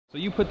So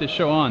you put this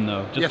show on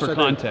though, just for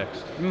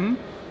context. Mm-hmm.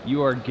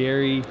 You are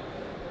Gary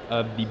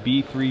of the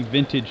B3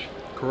 Vintage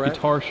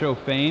Guitar Show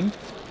fame,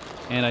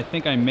 and I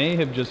think I may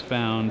have just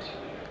found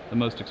the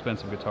most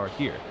expensive guitar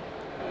here.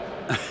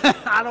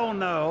 I don't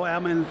know. I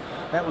mean,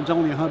 that one's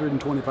only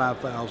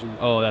 $125,000.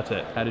 Oh, that's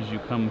it. How did you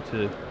come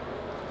to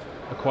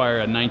acquire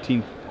a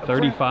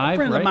 1935? A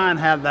friend of mine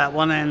had that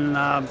one, and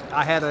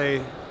I had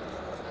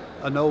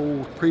an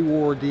old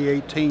pre-war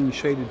D18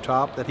 shaded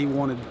top that he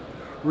wanted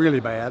really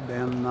bad,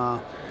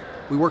 and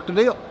we worked a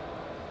deal.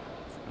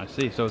 I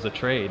see. So it was a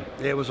trade.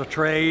 It was a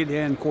trade,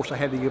 and of course I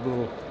had to give a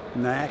little.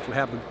 And I actually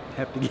have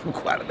to give him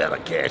quite a bit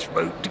of cash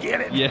boot to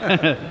get it.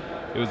 Yeah,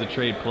 it was a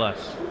trade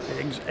plus.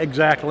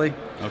 Exactly.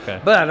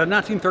 Okay. But a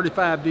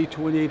 1935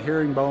 D28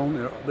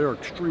 herringbone, they're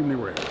extremely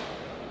rare.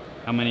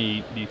 How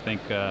many do you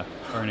think are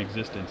in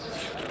existence?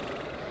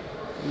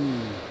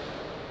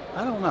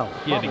 I don't know.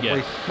 You had to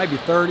guess. Maybe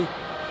 30.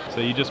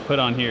 So you just put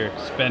on here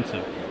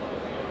expensive.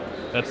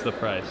 That's the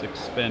price,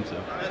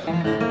 expensive.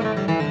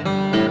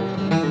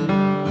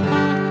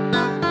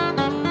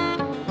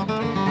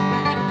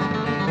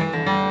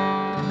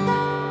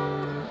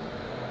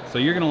 So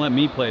you're gonna let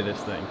me play this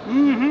thing?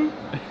 Mm-hmm.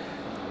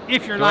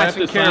 If you're nice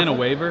and careful. Do I have to sign a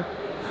waiver?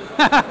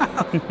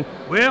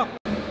 Well,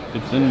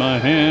 it's in my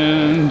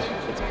hand.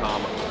 It's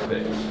calm.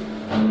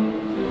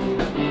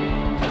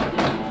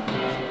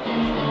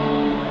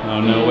 Oh,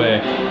 no way.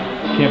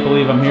 Can't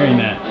believe I'm hearing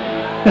that.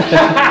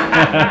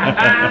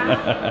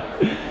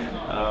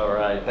 All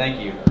right, thank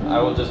you.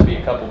 I will just be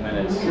a couple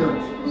minutes. Sure.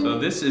 So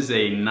this is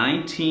a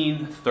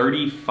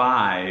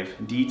 1935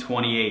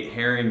 D28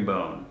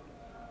 herringbone.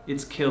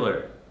 It's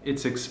killer.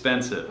 It's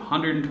expensive.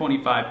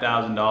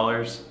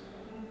 $125,000.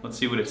 Let's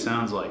see what it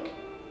sounds like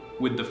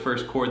with the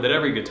first chord that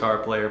every guitar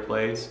player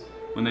plays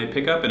when they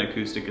pick up an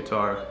acoustic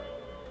guitar.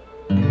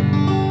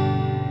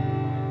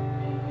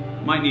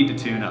 Might need to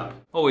tune up.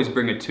 Always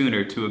bring a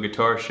tuner to a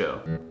guitar show.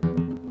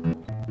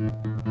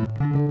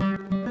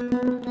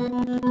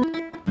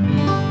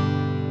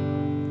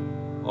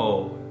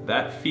 Oh,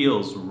 that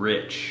feels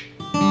rich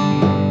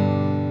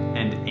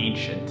and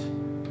ancient.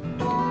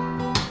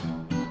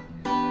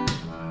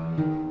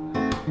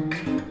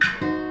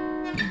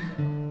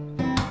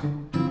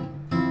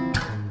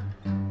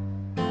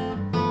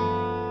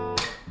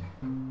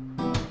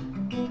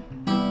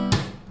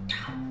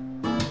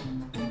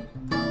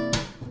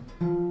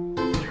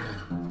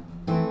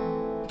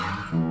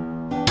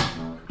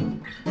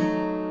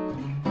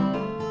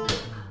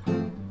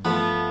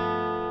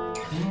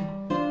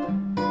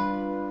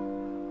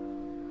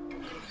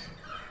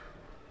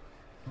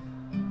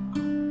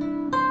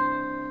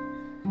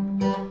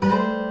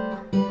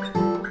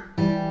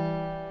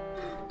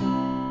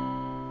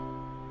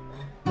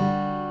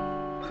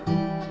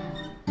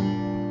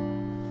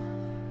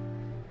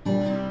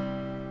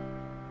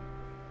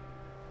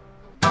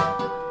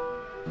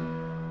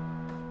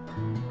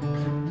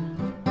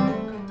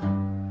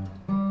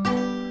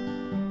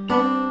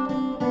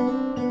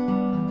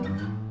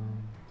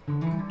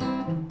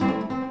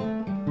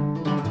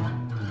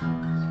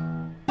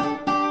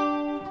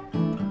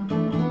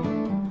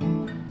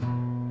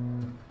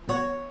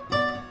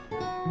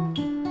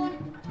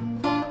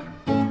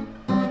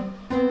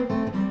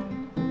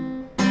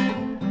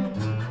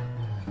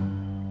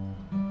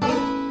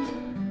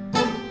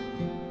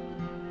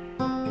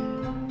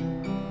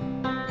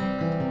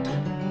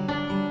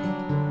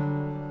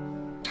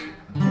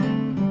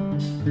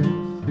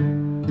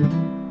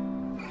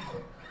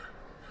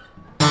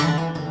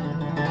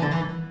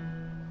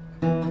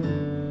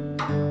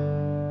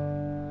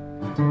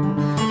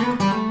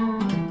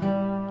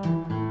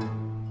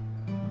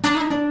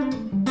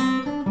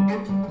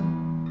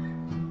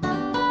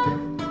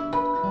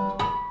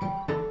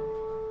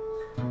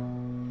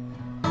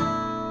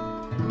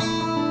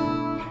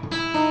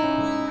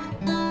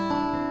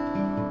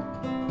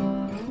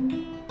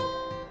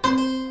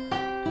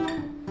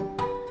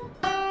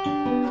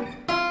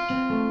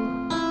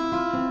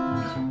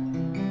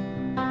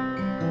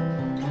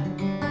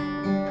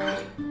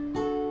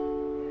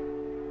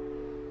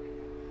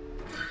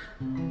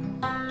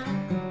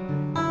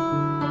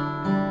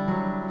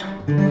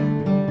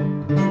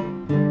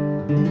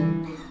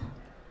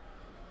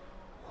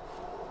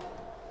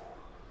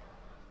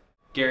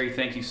 Gary,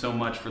 thank you so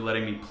much for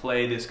letting me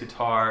play this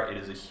guitar. It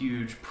is a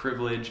huge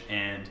privilege,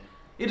 and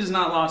it is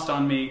not lost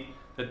on me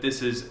that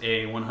this is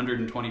a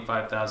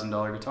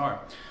 $125,000 guitar.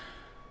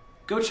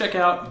 Go check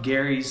out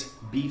Gary's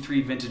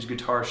B3 Vintage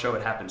Guitar Show.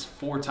 It happens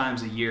 4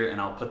 times a year,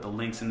 and I'll put the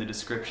links in the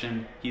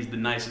description. He's the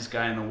nicest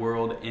guy in the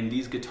world, and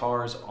these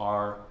guitars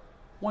are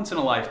once in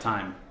a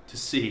lifetime to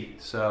see.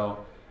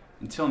 So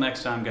until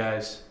next time,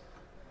 guys,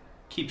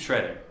 keep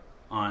shredding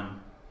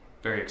on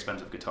very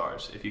expensive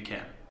guitars if you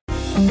can.